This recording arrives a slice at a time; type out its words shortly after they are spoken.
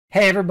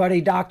Hey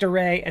everybody, Dr.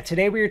 Ray, and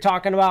today we are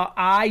talking about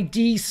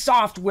ID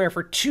software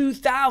for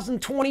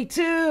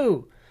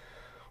 2022.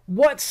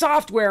 What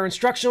software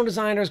instructional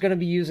designer is going to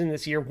be using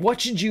this year? What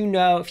should you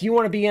know if you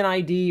want to be an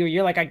ID or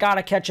you're like, I got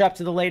to catch up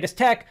to the latest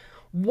tech?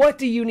 What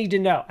do you need to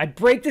know? I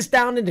break this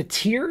down into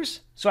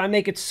tiers, so I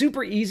make it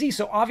super easy.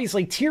 So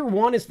obviously tier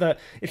one is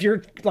if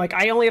you're like,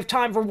 I only have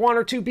time for one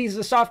or two pieces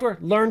of software,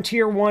 learn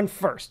tier one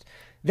first.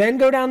 Then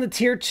go down to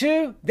tier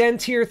two, then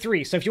tier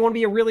three. So if you want to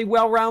be a really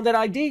well-rounded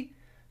ID,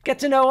 get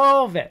to know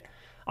all of it.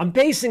 I'm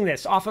basing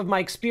this off of my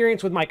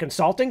experience with my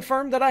consulting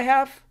firm that I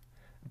have,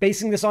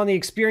 basing this on the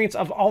experience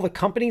of all the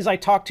companies I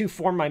talk to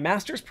for my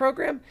master's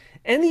program,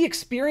 and the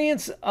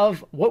experience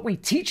of what we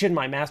teach in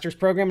my master's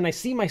program, and I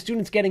see my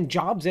students getting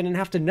jobs in and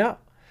have to know.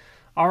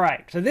 All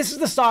right, so this is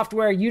the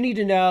software you need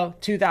to know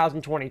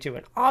 2022.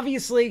 And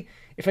obviously,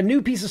 if a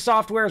new piece of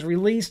software is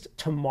released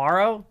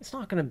tomorrow, it's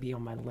not going to be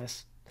on my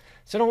list.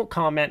 So don't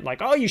comment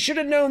like, oh, you should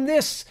have known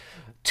this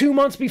 2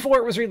 months before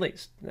it was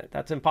released.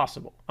 That's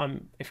impossible.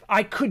 If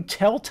I could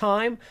tell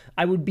time,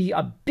 I would be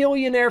a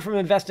billionaire from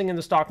investing in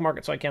the stock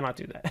market, so I cannot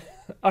do that.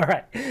 All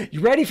right, you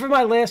ready for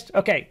my list?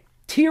 Okay,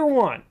 tier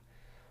one,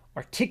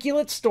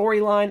 articulate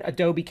storyline,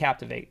 Adobe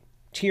Captivate.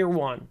 Tier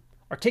one,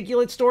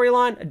 articulate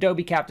storyline,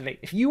 Adobe Captivate.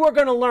 If you are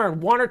gonna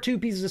learn one or two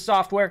pieces of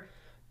software,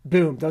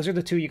 boom, those are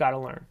the two you gotta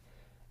learn.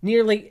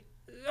 Nearly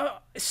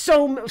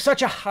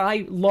such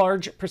a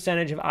large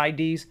percentage of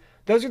IDs,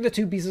 those are the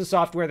two pieces of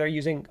software they're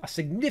using a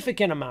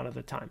significant amount of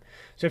the time.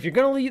 So if you're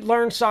going to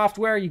learn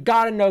software, you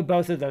got to know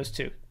both of those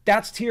two.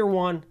 That's tier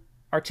one,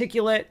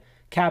 articulate,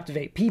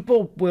 Captivate.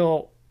 People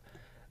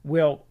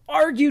will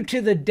argue to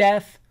the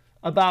death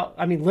about,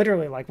 I mean,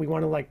 literally, like we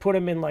want to like put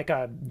them in like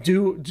a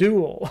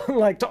duel,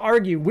 like to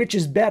argue which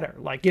is better,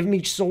 like give them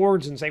each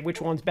swords and say which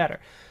one's better.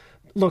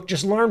 Look,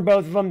 just learn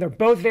both of them. They're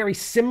both very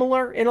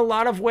similar in a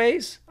lot of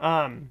ways.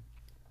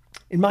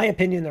 In my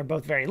opinion, they're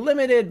both very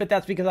limited, but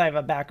that's because I have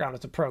a background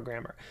as a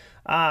programmer.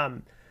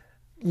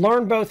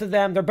 Learn both of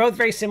them. They're both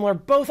very similar,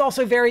 both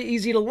also very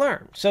easy to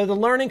learn. So the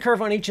learning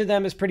curve on each of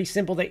them is pretty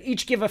simple. They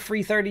each give a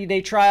free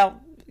 30-day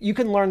trial. You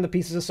can learn the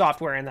pieces of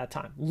software in that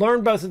time.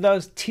 Learn both of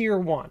those, tier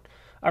one.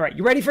 All right,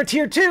 you ready for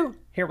tier two?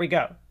 Here we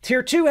go.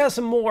 Tier two has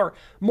some more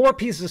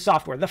pieces of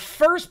software. The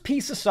first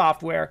piece of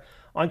software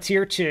on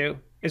tier two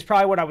is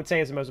probably what I would say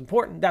is the most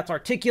important. That's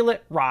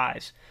Articulate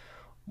Rise.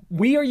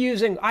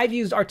 I've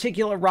used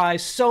Articulate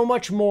Rise so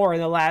much more in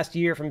the last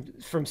year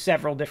from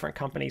several different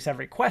companies have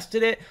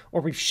requested it,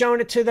 or we've shown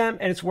it to them,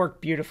 and it's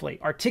worked beautifully.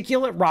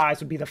 Articulate Rise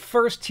would be the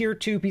first tier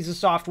two piece of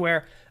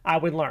software I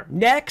would learn.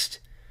 Next,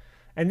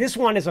 and this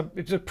one it's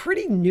a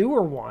pretty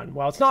newer one.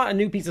 Well, it's not a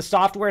new piece of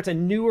software, it's a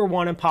newer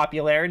one in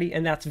popularity,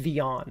 and that's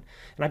Vyond.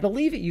 And I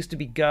believe it used to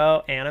be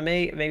Go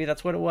Animate, maybe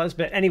that's what it was,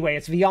 but anyway,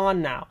 it's Vyond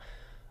now.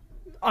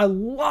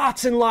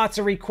 Lots and lots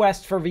of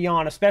requests for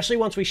Vyond, especially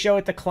once we show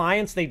it to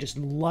clients. They just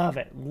love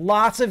it.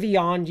 Lots of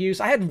Vyond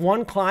use. I had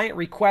one client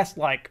request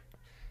like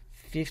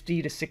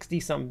 50 to 60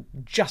 some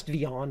just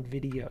Vyond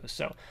videos.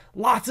 So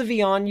lots of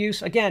Vyond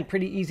use. Again,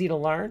 pretty easy to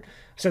learn.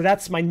 So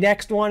that's my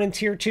next one in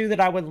tier two that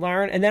I would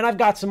learn. And then I've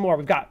got some more.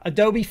 We've got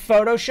Adobe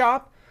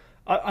Photoshop.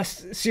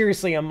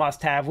 Seriously a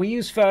must-have. We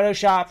use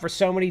Photoshop for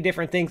so many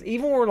different things.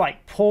 Even when we're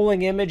like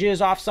pulling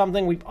images off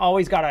something, we've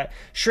always got to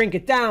shrink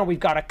it down. We've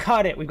got to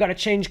cut it. We've got to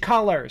change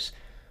colors.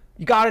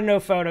 You got to know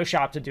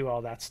Photoshop to do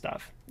all that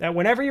stuff. Now,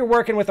 whenever you're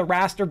working with a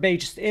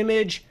raster-based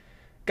image,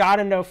 got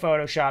to know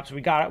Photoshop. So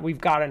we've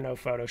got to know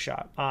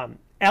Photoshop.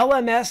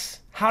 LMS,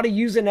 how to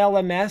use an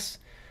LMS.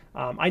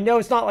 I know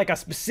it's not like a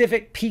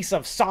specific piece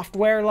of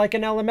software like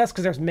an LMS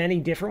because there's many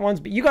different ones,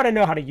 but you got to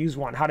know how to use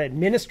one, how to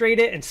administrate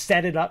it and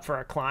set it up for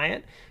a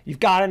client. You've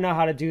got to know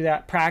how to do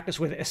that, practice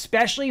with it.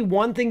 Especially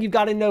one thing you've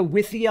got to know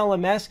with the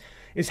LMS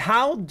is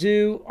how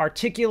do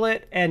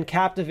Articulate and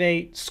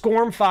Captivate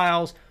SCORM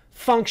files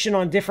function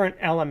on different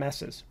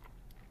LMSs.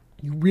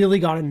 You really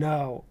got to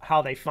know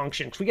how they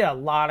function because we get a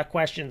lot of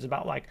questions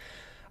about like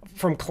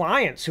from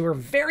clients who are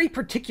very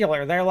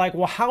particular. They're like,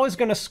 well, how is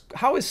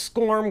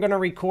SCORM going to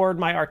record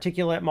my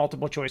Articulate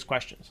multiple choice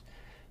questions?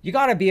 You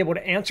got to be able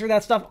to answer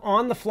that stuff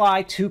on the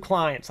fly to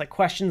clients, like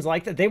questions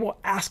like that. They will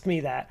ask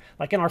me that.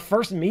 Like in our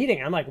first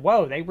meeting, I'm like,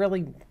 whoa, they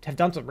really have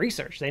done some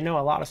research. They know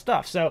a lot of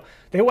stuff. So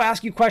they will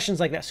ask you questions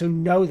like that. So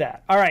know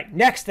that. All right,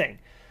 next thing.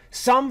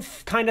 Some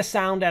kind of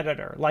sound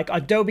editor like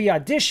Adobe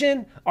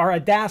Audition or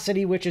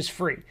Audacity, which is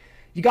free.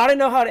 You got to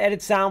know how to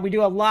edit sound. We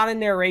do a lot of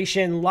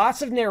narration,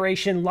 even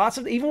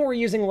when we're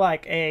using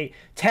like a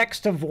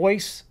text to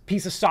voice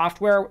piece of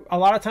software, a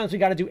lot of times we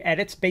got to do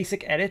edits,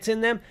 basic edits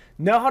in them.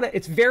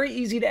 It's very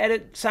easy to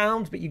edit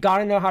sounds, but you got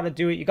to know how to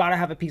do it. You got to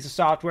have a piece of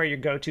software, your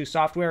go-to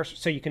software,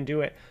 so you can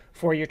do it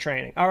for your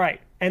training. All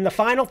right. And the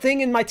final thing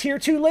in my tier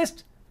two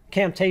list,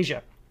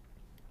 Camtasia.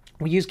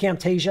 We use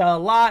Camtasia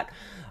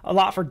a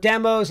lot for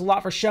demos, a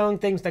lot for showing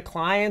things to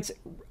clients.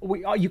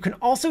 You can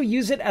also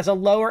use it as a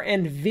lower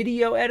end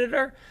video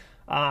editor.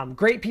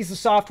 Great piece of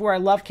software. I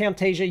love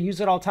Camtasia.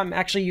 Use it all the time. I'm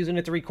actually using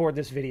it to record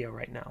this video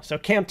right now. So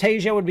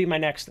Camtasia would be my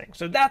next thing.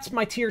 So that's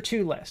my tier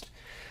two list.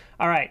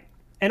 All right.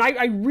 And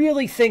I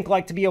really think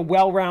like to be a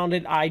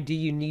well-rounded ID,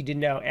 you need to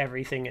know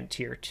everything in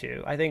tier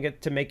 2. I think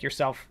to make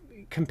yourself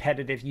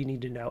competitive, you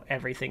need to know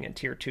everything in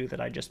tier 2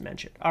 that I just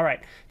mentioned. All right,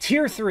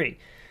 tier 3.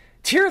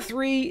 Tier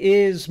 3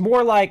 is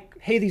more like,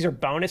 hey, these are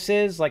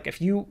bonuses. Like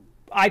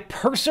I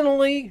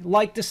personally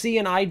like to see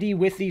an ID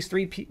with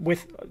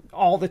with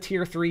all the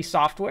tier 3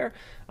 software.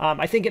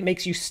 I think it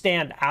makes you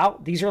stand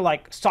out. These are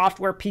like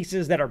software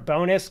pieces that are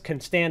bonus, can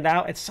stand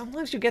out. And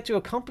sometimes you get to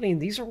a company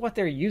and these are what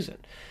they're using.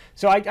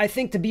 So I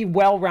think to be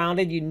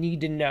well-rounded, you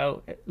need to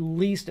know at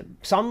least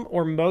some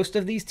or most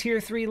of these tier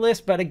 3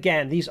 lists. But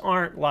again, these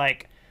aren't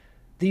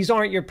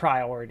your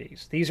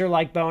priorities. These are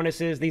like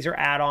bonuses. These are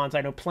add-ons.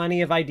 I know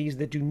plenty of IDs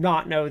that do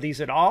not know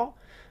these at all.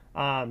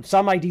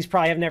 Some IDs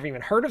probably have never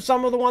even heard of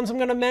some of the ones I'm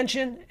going to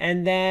mention.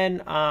 And then,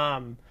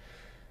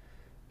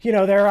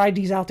 there are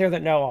IDs out there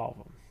that know all of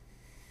them.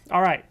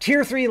 All right,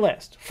 tier 3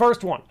 list.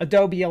 First one,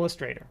 Adobe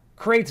Illustrator.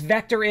 Creates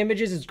vector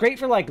images. It's great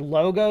for like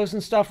logos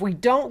and stuff. We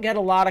don't get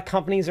a lot of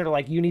companies that are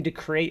like, you need to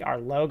create our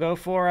logo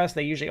for us.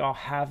 They usually all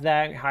have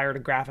that, hired a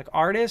graphic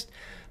artist.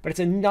 But it's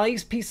a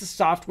nice piece of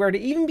software to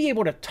even be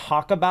able to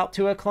talk about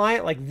to a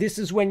client. Like, this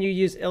is when you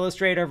use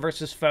Illustrator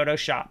versus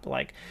Photoshop.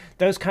 Like,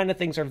 those kind of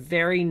things are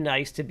very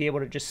nice to be able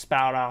to just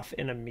spout off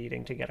in a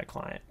meeting to get a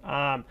client.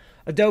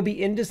 Adobe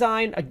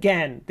InDesign,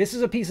 again, this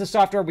is a piece of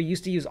software we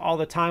used to use all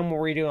the time where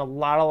we're doing a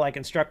lot of like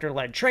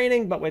instructor-led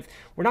training, but we're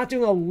not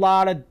doing a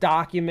lot of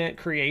document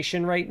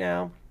creation right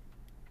now.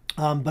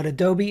 But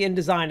Adobe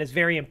InDesign is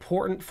very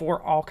important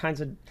for all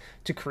kinds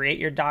to create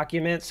your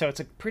documents. So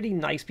it's a pretty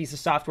nice piece of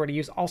software to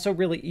use. Also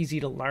really easy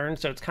to learn.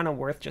 So it's kind of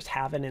worth just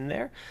having in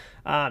there.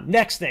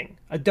 Next thing,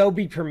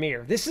 Adobe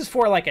Premiere. This is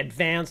for like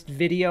advanced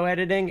video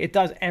editing. It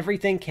does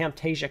everything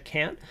Camtasia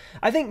can't.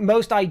 I think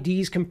most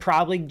IDs can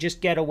probably just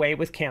get away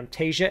with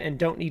Camtasia and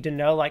don't need to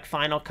know like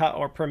Final Cut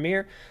or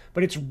Premiere.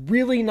 But it's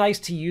really nice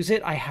to use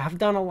it. I have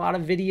done a lot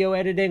of video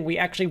editing. We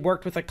actually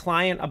worked with a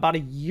client about a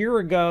year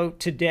ago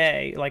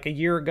today, like a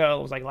year ago,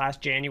 it was like last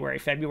January,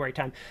 February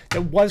time,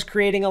 that was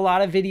creating a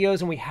lot of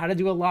videos and we had to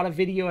do a lot of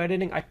video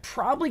editing. I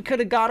probably could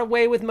have got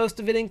away with most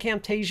of it in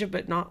Camtasia,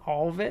 but not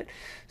all of it.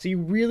 So you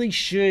really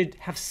should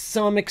have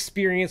some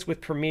experience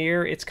with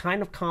Premiere. It's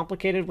kind of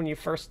complicated when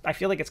I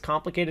feel like it's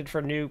complicated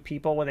for new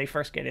people when they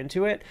first get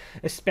into it,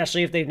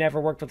 especially if they've never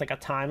worked with like a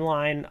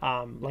timeline,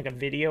 like a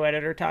video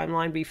editor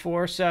timeline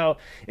before. So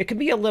it can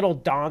be a little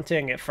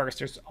daunting at first.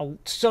 There's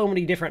so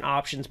many different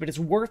options, but it's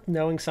worth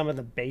knowing some of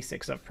the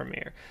basics of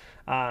Premiere.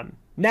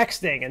 Next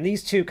thing, and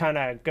these two kind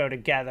of go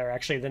together.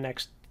 Actually, the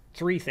next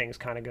 3 things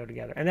kind of go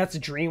together, and that's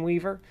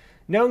Dreamweaver.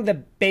 Knowing the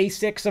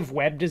basics of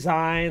web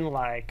design,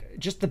 like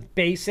just the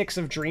basics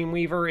of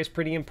Dreamweaver is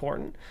pretty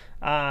important.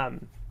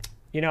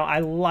 I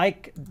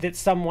like that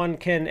someone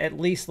can at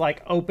least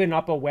like open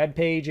up a web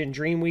page in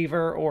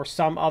Dreamweaver or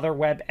some other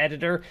web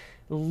editor,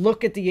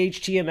 look at the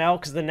HTML,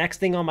 because the next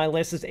thing on my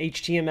list is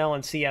HTML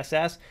and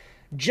CSS,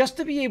 just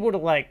to be able to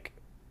like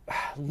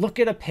look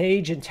at a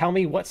page and tell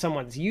me what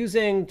someone's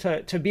using,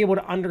 to be able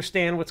to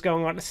understand what's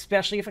going on,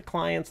 especially if a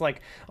client's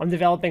like, I'm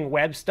developing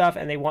web stuff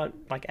and they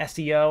want like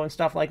SEO and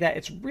stuff like that.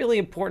 It's really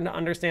important to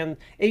understand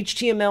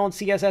HTML and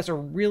CSS are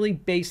really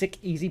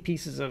basic, easy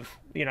pieces of,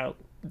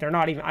 they're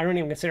not even, I don't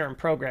even consider them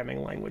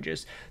programming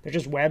languages. They're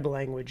just web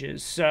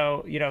languages.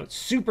 So, it's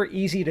super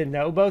easy to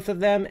know both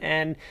of them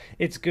and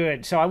it's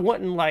good. So I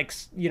wouldn't like,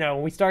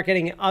 when we start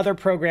getting other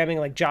programming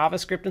like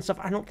JavaScript and stuff,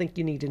 I don't think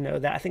you need to know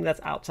that. I think that's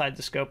outside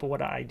the scope of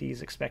what an ID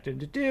is expected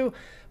to do.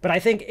 But I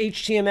think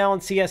HTML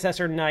and CSS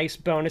are nice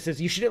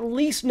bonuses. You should at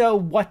least know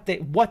what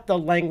the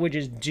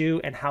languages do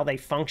and how they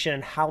function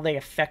and how they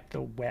affect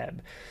the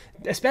web.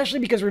 Especially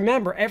because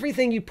remember,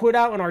 everything you put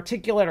out in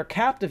Articulate or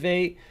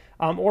Captivate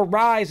or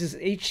Rise is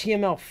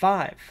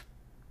HTML5.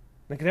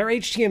 Like they're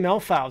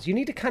HTML files. You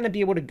need to kind of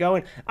be able to go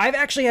in. I've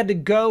actually had to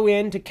go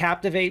into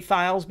Captivate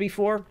files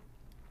before,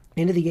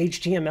 into the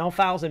HTML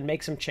files and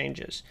make some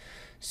changes.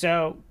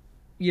 So,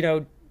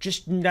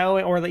 just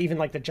knowing, or even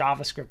like the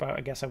JavaScript,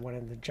 I guess I went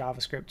into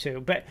JavaScript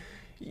too, but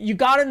you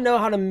got to know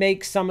how to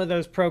make some of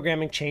those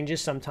programming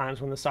changes sometimes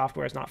when the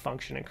software is not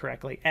functioning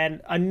correctly. And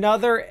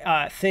another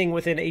thing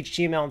within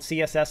HTML and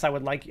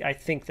CSS I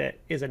think that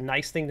is a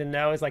nice thing to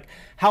know is like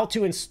how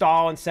to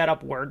install and set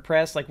up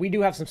WordPress. Like we do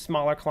have some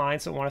smaller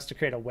clients that want us to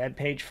create a web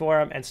page for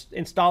them, and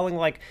installing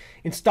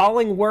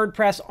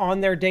WordPress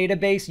on their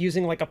database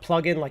using like a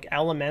plugin like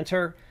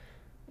Elementor.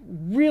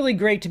 Really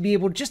great to be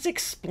able to just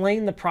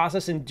explain the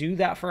process and do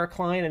that for a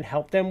client and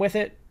help them with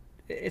it.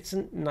 It's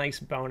a nice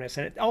bonus.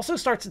 And it also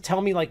starts to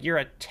tell me like you're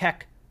a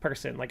tech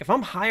person. Like if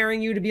I'm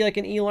hiring you to be like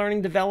an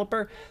e-learning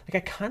developer, like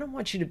I kind of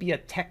want you to be a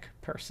tech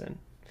person.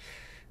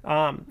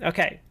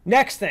 Okay,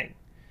 next thing.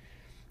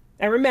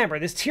 And remember,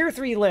 this tier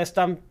 3 list,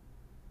 I'm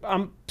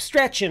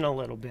stretching a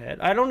little bit.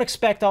 I don't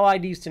expect all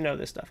IDs to know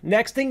this stuff.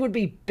 Next thing would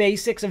be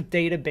basics of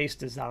database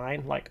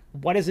design. Like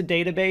what is a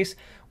database?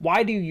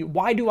 Why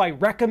do I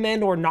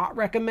recommend or not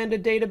recommend a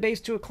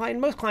database to a client?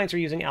 Most clients are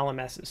using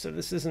LMSs, so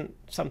this isn't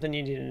something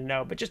you need to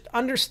know, but just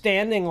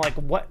understanding like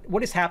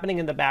what is happening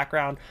in the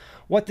background,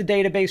 what the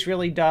database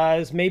really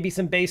does, maybe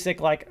some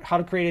basic like how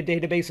to create a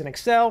database in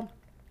Excel.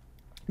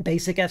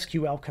 basic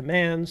SQL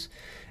commands.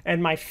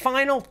 And my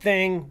final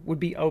thing would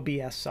be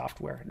OBS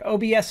software.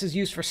 OBS is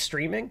used for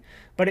streaming,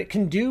 but it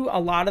can do a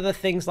lot of the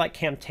things like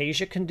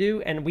Camtasia can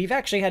do. And we've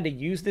actually had to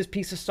use this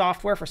piece of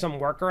software for some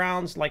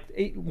workarounds, like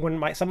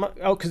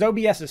because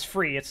OBS is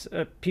free, it's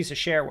a piece of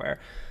shareware.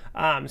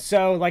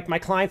 So like my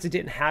clients that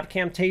didn't have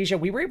Camtasia,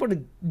 we were able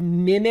to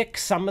mimic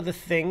some of the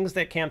things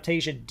that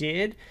Camtasia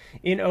did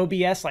in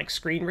OBS, like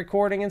screen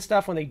recording and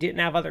stuff, when they didn't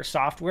have other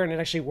software, and it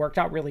actually worked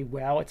out really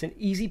well. It's an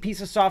easy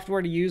piece of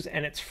software to use,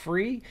 and it's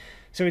free.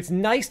 So it's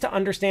nice to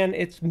understand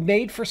it's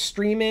made for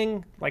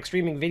streaming, like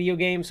streaming video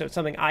games. So it's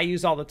something I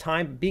use all the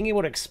time. Being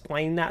able to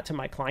explain that to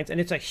my clients, and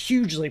it's a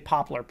hugely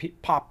popular piece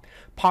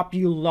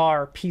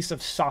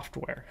of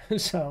software.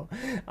 So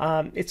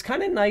it's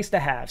kind of nice to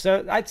have.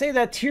 So I'd say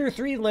that tier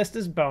 3 list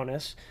is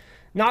bonus.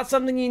 Not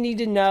something you need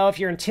to know. If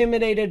you're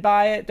intimidated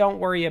by it, don't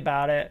worry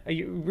about it.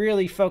 You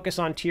really focus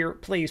on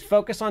please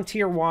focus on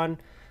tier 1.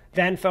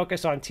 Then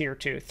focus on tier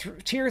 2.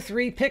 Tier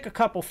 3, pick a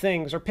couple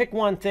things, or pick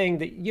one thing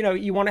that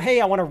you want to,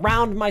 hey, I want to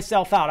round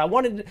myself out. I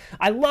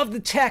love the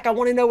tech. I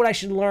want to know what I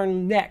should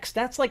learn next.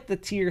 That's like the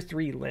tier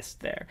 3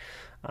 list there.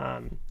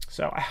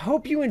 So I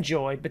hope you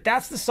enjoyed, but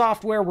that's the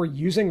software we're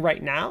using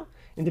right now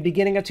in the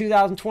beginning of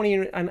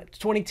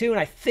 2022, and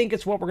I think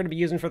it's what we're going to be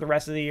using for the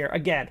rest of the year.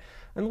 Again,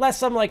 unless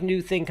some like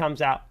new thing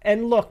comes out.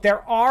 And look,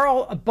 there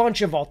are a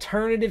bunch of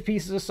alternative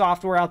pieces of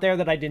software out there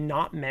that I did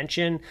not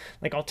mention,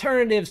 like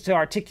alternatives to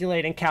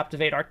Articulate and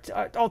Captivate,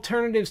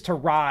 alternatives to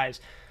Rise.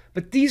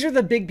 But these are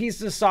the big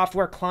pieces of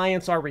software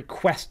clients are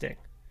requesting.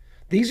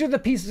 These are the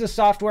pieces of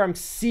software I'm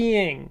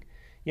seeing,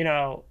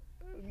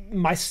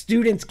 my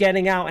students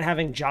getting out and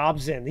having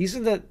jobs in. These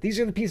are the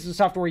pieces of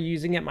software we're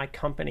using at my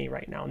company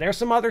right now. And there's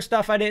some other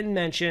stuff I didn't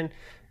mention.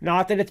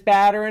 Not that it's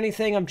bad or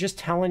anything. I'm just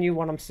telling you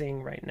what I'm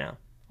seeing right now.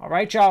 All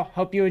right, y'all.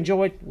 Hope you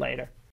enjoyed. Later.